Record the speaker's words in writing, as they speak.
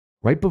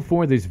Right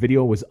before this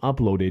video was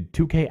uploaded,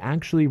 2K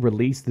actually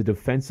released the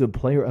Defensive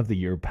Player of the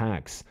Year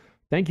packs.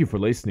 Thank you for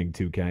listening,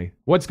 2K.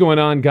 What's going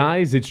on,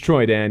 guys? It's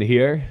Troydan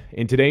here.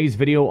 In today's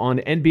video on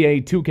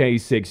NBA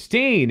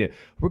 2K16,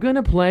 we're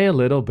gonna play a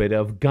little bit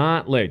of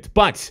Gauntlet,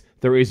 but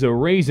there is a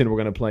reason we're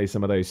gonna play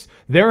some of this.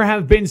 There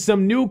have been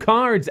some new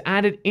cards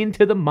added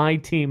into the My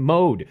Team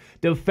mode.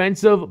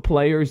 Defensive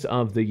Players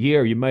of the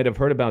Year. You might have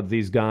heard about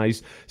these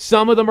guys.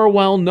 Some of them are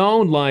well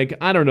known, like,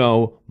 I don't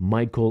know,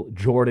 Michael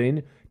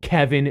Jordan,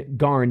 Kevin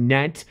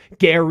Garnett,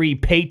 Gary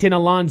Payton,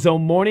 Alonzo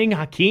Mourning,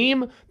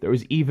 Hakeem.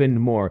 There's even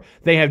more.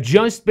 They have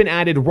just been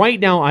added right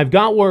now. I've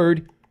got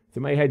word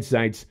through my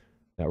headsets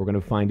that we're going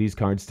to find these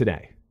cards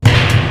today.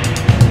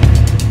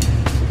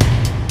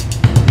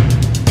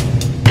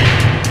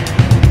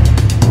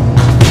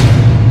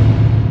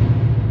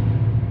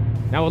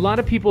 Now, a lot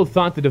of people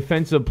thought the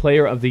Defensive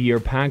Player of the Year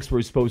packs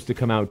were supposed to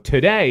come out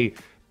today,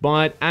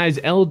 but as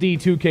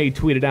LD2K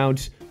tweeted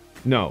out,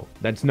 no,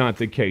 that's not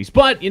the case.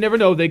 But you never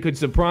know, they could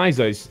surprise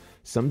us.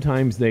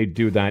 Sometimes they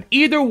do that.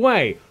 Either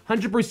way,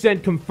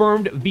 100%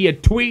 confirmed via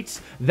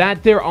tweets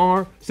that there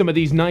are some of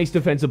these nice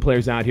defensive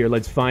players out here.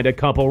 Let's find a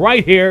couple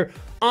right here.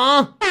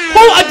 Dude,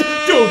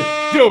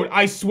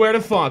 I swear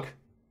to fuck.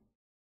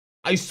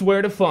 I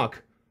swear to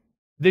fuck.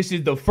 This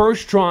is the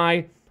first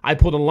try. I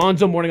pulled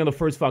Alonzo Mourning on the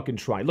first fucking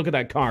try. Look at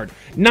that card.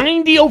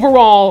 90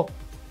 overall.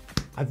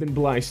 I've been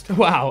blessed.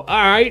 Wow.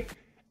 All right.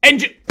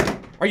 And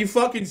are you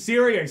fucking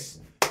serious?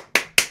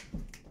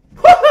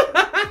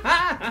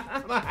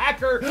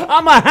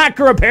 I'm a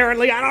hacker,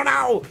 apparently. I don't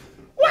know.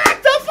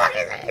 What the fuck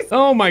is this?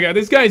 Oh my god,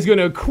 this guy's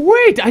gonna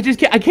quit. I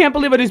can't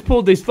believe I just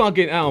pulled this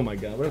fucking. Oh my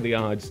god, what are the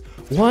odds?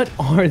 What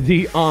are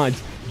the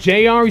odds?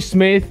 J.R.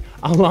 Smith,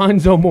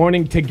 Alonzo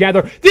Mourning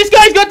together. This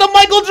guy's got the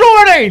Michael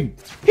Jordan.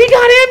 He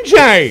got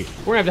MJ.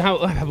 We're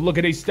gonna have a look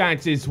at his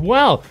stats as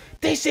well.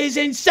 This is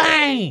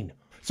insane.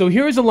 So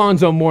here's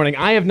Alonzo Mourning.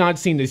 I have not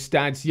seen his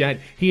stats yet.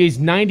 He is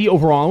 90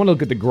 overall. I want to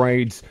look at the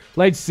grades.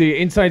 Let's see.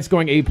 Inside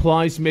scoring A+,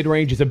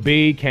 mid-range is a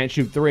B, can't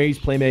shoot threes,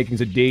 playmaking is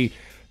a D.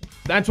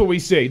 That's what we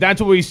see. That's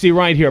what we see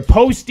right here.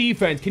 Post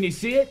defense. Can you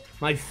see it?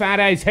 My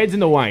fat ass head's in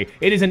the way.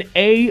 It is an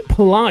A+.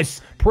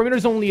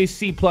 Perimeter's only a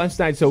C+.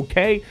 That's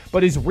okay.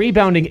 But his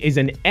rebounding is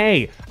an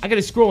A. I got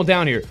to scroll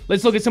down here.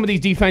 Let's look at some of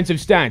these defensive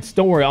stats.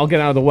 Don't worry. I'll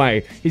get out of the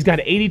way. He's got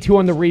 82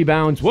 on the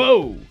rebounds.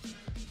 Whoa.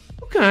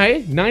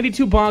 Okay,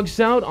 92 box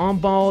out,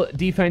 on-ball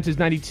defense is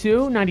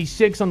 92,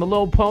 96 on the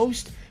low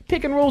post,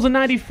 pick and rolls a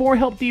 94,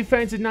 help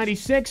defense is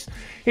 96.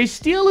 His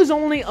steal is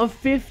only a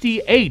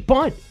 58,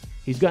 but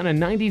he's got a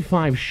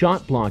 95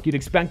 shot block. You'd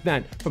expect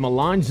that from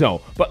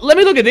Alonzo. But let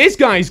me look at this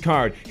guy's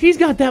card. He's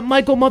got that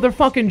Michael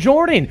motherfucking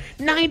Jordan,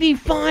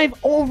 95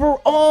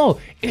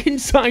 overall.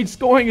 Inside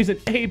scoring is an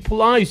A+,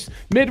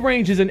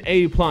 mid-range is an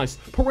A+,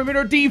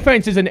 perimeter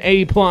defense is an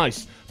A+.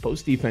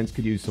 Post defense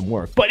could use some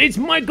work. But it's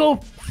Michael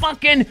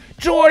fucking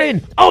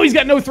Jordan. Oh, he's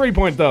got no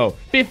three-point, though.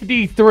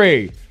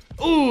 53.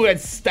 Ooh,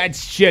 that's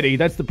shitty.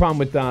 That's the problem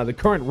with the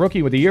current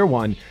rookie with the year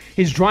one.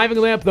 His driving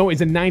layup, though, is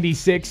a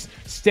 96.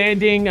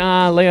 Standing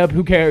layup,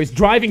 who cares?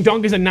 Driving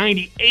dunk is a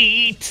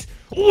 98.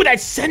 Ooh,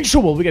 that's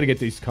sensual. We got to get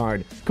this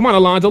card. Come on,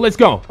 Alonzo. Let's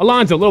go.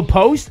 Alonzo, little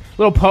post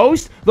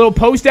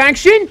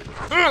action.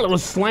 Little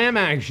slam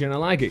action. I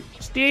like it.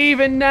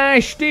 Steven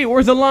Nash.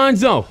 Where's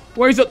Alonzo?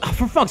 Where's it? Oh,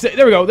 for fuck's sake.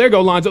 There we go. There you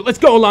go, Alonzo. Let's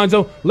go,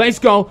 Alonzo. Let's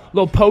go.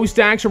 Little post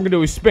action. We're going to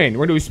do a spin.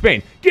 We're going to do a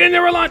spin. Get in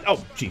there, Alonzo.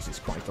 Oh, Jesus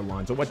Christ,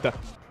 Alonzo. What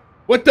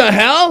the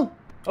hell?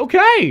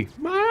 Okay.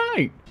 All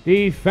right.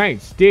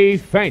 Defense.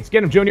 Get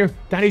him, Junior.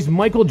 That is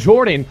Michael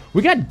Jordan.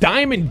 We got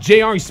Diamond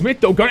J.R.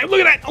 Smith, though. Look at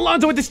that.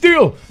 Alonzo with the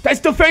steal. That's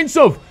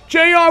defensive.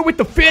 J.R. with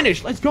the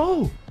finish. Let's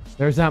go.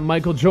 There's that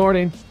Michael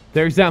Jordan.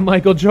 There's that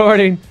Michael.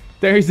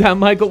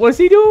 What's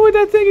he doing with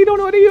that thing? He don't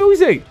know how to use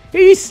it.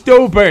 He's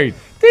stupid.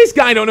 This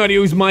guy don't know how to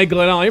use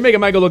Michael at all. You're making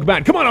Michael look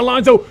bad. Come on,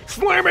 Alonzo.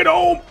 Slam it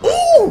home.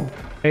 Ooh.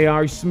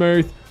 J.R.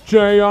 Smith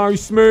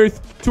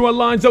to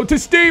Alonzo to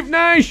Steve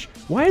Nash.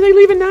 Why are they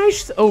leaving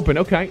Nash open?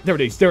 Okay, there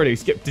it is.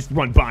 Just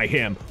run by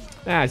him.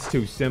 That's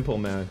too simple,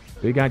 man.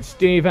 We got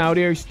Steve out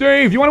here.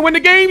 Steve, you want to win the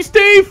game,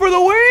 Steve, for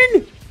the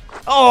win?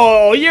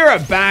 Oh, you're a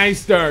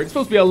bastard. It's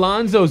supposed to be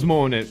Alonzo's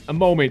moment.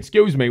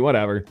 Excuse me,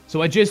 whatever.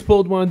 So I just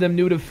pulled one of them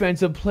new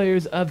Defensive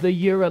Players of the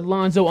Year,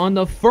 Alonzo, on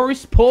the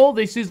first pull.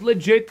 This is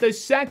legit the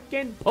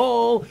second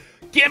pull.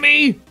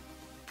 Gimme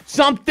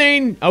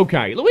something.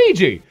 Okay,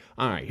 Luigi.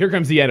 All right, here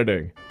comes the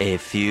editing. A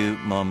few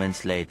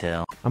moments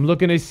later. I'm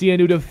looking to see a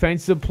new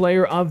Defensive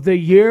Player of the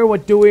Year.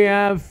 What do we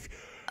have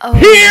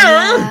here?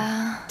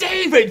 Yeah.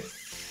 David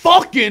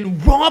fucking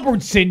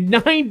Robertson,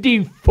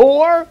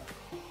 94?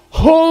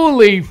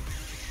 Holy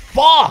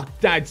fuck,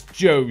 that's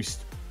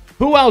juiced.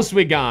 Who else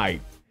we got?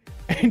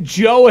 And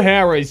Joe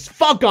Harris.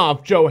 Fuck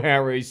off, Joe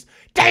Harris.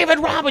 David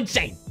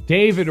Robinson.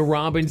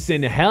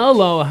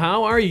 Hello,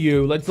 how are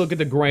you? Let's look at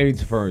the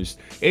grades first.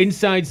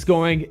 Inside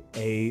scoring,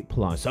 A+.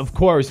 Of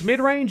course,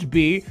 mid-range,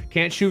 B.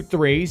 Can't shoot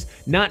threes.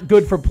 Not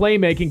good for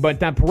playmaking, but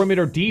that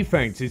perimeter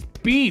defense is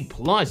B+.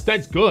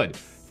 That's good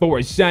for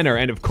a center.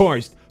 And of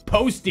course,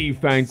 Post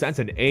defense, that's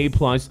an A+.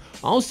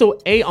 Also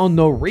A on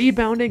the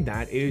rebounding,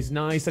 that is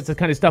nice. That's the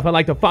kind of stuff I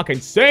like to fucking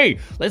see.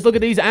 Let's look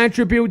at these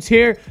attributes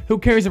here. Who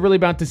cares really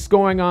about the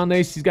scoring on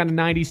this? He's got a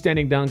 90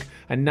 standing dunk,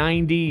 a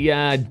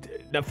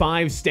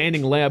 95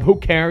 standing layup. Who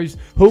cares?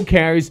 Who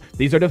cares?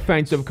 These are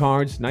defensive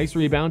cards. Nice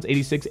rebounds,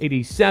 86,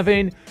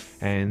 87.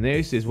 And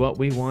this is what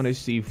we want to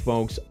see,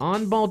 folks.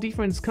 On-ball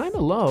defense, kind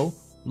of low.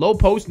 Low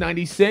post,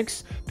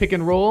 96. Pick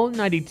and roll,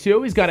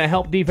 92. He's got a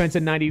help defense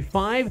at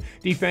 95.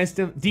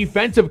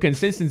 Defensive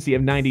consistency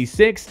of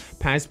 96.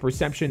 Pass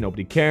perception,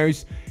 nobody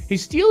cares.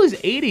 His steal is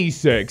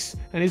 86.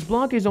 And his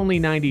block is only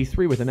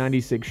 93 with a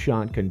 96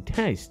 shot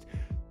contest.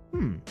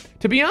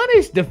 To be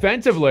honest,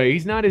 defensively,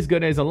 he's not as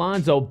good as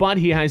Alonzo, but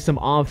he has some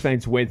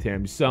offense with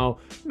him. So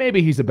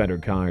maybe he's a better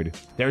card.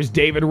 There's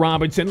David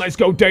Robinson. Let's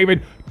go,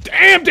 David.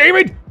 Damn,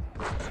 David!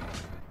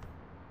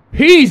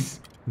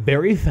 He's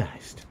very fast.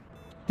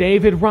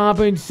 David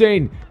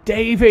Robinson.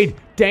 David.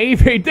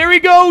 There he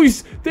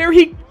goes. There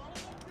he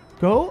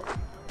go.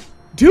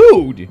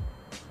 Dude.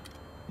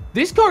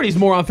 This card is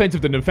more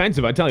offensive than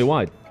defensive, I tell you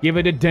what. Give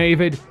it to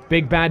David.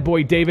 Big bad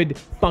boy David.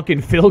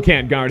 Fucking Phil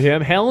can't guard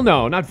him. Hell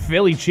no. Not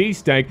Philly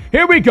cheesesteak.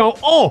 Here we go.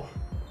 Oh,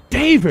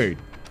 David.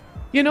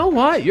 You know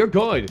what? You're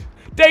good.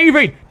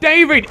 David.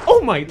 Oh,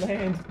 my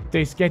land.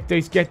 Get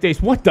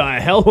this. What the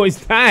hell was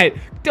that?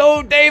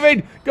 Go,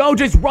 David. Go.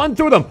 Just run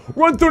through them.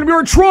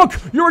 You're a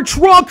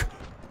truck.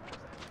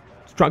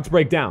 Trucks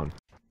break down.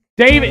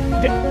 David,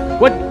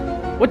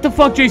 what the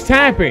fuck just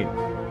happened?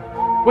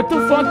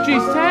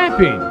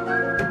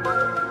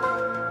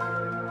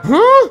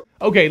 Huh?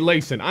 Okay,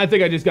 listen, I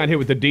think I just got hit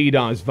with the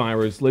DDoS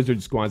virus.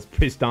 Lizard Squad's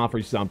pissed off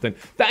or something.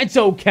 That's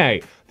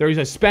okay. There's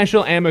a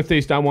special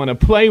amethyst I want to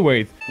play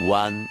with.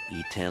 One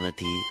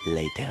eternity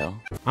later.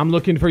 I'm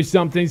looking for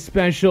something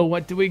special.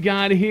 What do we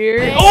got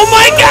here? Oh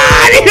my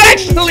god! It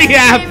actually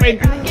happened!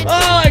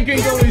 Oh, I can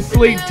go to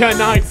sleep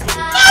tonight.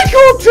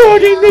 Michael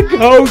Jordan, the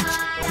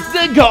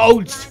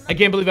GOAT! I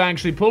can't believe I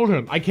actually pulled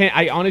him.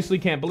 I honestly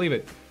can't believe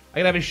it. I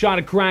gotta have a shot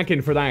of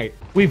Kraken for that.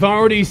 We've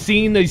already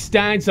seen the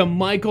stats of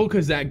Michael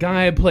because that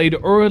guy I played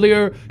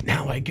earlier.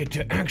 Now I get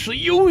to actually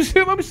use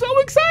him. I'm so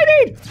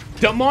excited.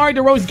 DeMar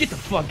DeRozan, get the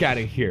fuck out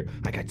of here.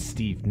 I got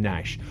Steve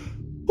Nash.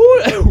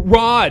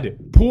 Rod.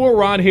 Poor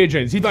Rod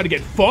Higgins. He's about to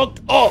get fucked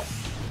up.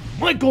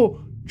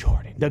 Michael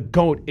Jordan, the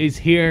GOAT, is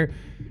here.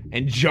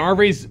 And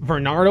Jarvis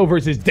Bernardo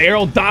versus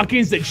Daryl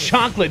Dawkins, the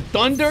Chocolate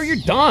Thunder. You're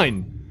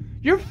done.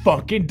 You're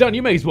fucking done.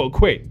 You may as well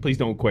quit. Please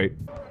don't quit.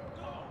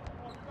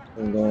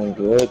 I'm doing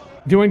good.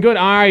 Doing good?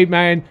 All right,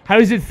 man. How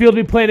does it feel to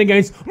be playing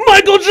against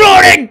Michael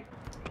Jordan?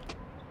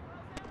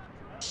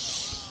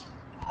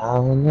 I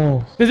don't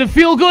know. Does it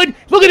feel good?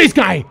 Look at this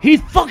guy.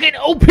 He's fucking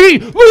OP.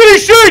 Look at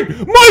this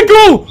shit.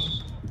 Michael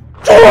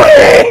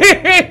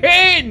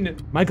Jordan.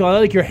 Michael, I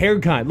like your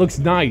haircut. Looks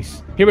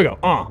nice. Here we go.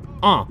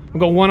 I'm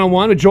going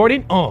one-on-one with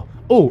Jordan. Oh,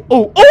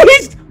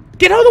 he's...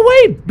 Get out of the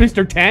way,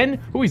 Mr. 10.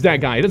 Who is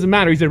that guy? It doesn't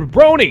matter. He's a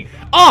brony.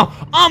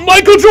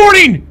 Michael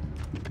Jordan.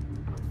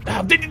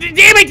 Oh, damn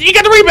it. You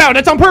got the rebound.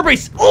 That's on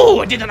purpose.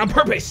 Oh, I did that on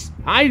purpose.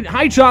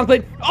 Hi,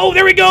 Chocolate. Oh,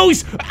 there he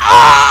goes.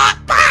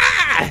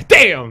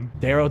 Damn.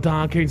 Daryl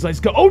Dawkins,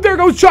 let's go. Oh, there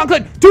goes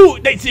Chocolate.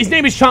 Dude, his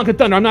name is Chocolate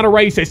Thunder. I'm not a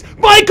racist.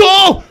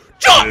 Michael.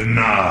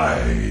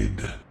 Denied.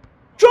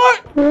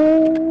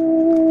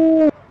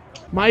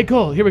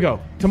 Michael, here we go.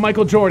 To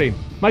Michael Jordan.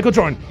 Michael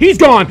Jordan. He's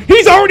gone.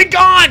 He's already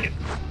gone.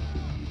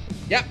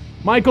 Yep.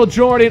 Michael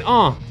Jordan.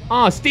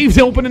 Steve's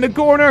open in the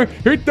corner.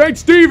 Hit that,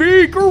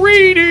 Stevie.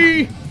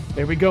 Greedy.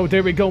 There we go.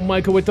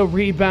 Michael with the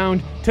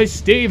rebound to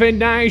Steven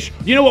Nash.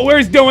 You know what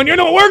we're doing.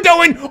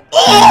 Oh!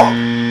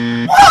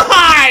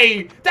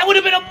 Why? That would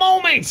have been a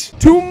moment.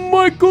 To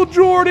Michael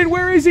Jordan.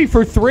 Where is he?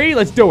 For 3?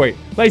 Let's do it.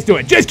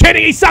 Just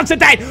kidding. He sucks at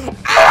that.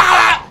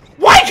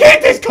 Why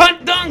can't this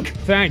cunt dunk?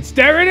 Thanks.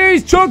 There it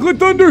is. Chocolate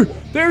Thunder.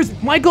 There's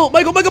Michael.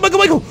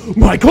 Michael.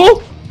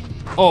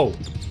 Oh.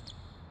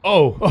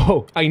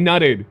 I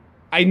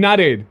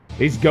nutted.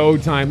 It's go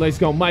time. Let's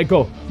go,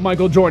 Michael.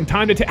 Michael Jordan,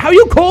 time to take. How are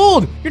you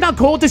cold? You're not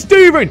cold to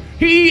Steven.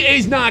 He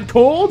is not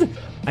cold.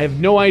 I have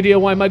no idea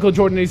why Michael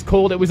Jordan is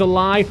cold. It was a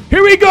lie.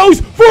 Here he goes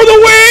for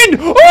the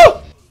win.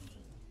 Oh!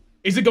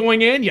 Is it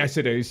going in? Yes,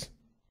 it is.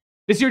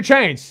 This is your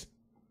chance.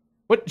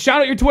 What?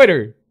 Shout out your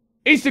Twitter,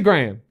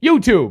 Instagram,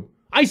 YouTube,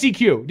 ICQ.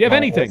 Do you have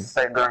anything?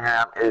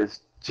 Instagram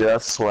is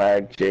just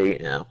swag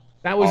JM.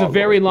 That was a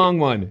very long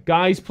one.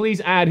 Guys,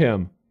 please add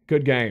him.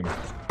 Good game.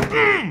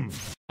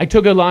 I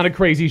took a lot of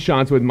crazy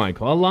shots with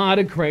Michael. A lot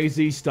of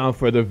crazy stuff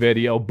for the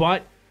video,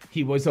 but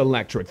he was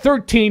electric.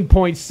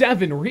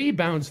 13.7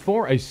 rebounds,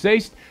 4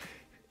 assists.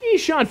 He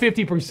shot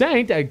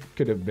 50%. That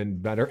could have been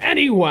better.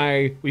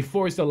 Anyway, we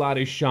forced a lot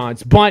of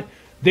shots, but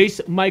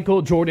this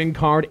Michael Jordan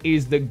card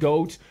is the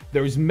GOAT.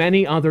 There's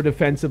many other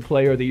Defensive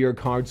Player of the Year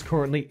cards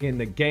currently in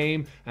the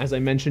game, as I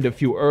mentioned a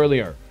few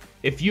earlier.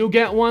 If you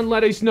get one,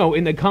 let us know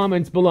in the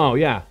comments below.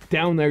 Yeah,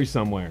 down there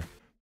somewhere.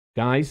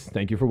 Guys,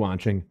 thank you for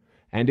watching.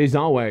 And as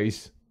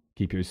always,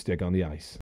 keep your stick on the ice.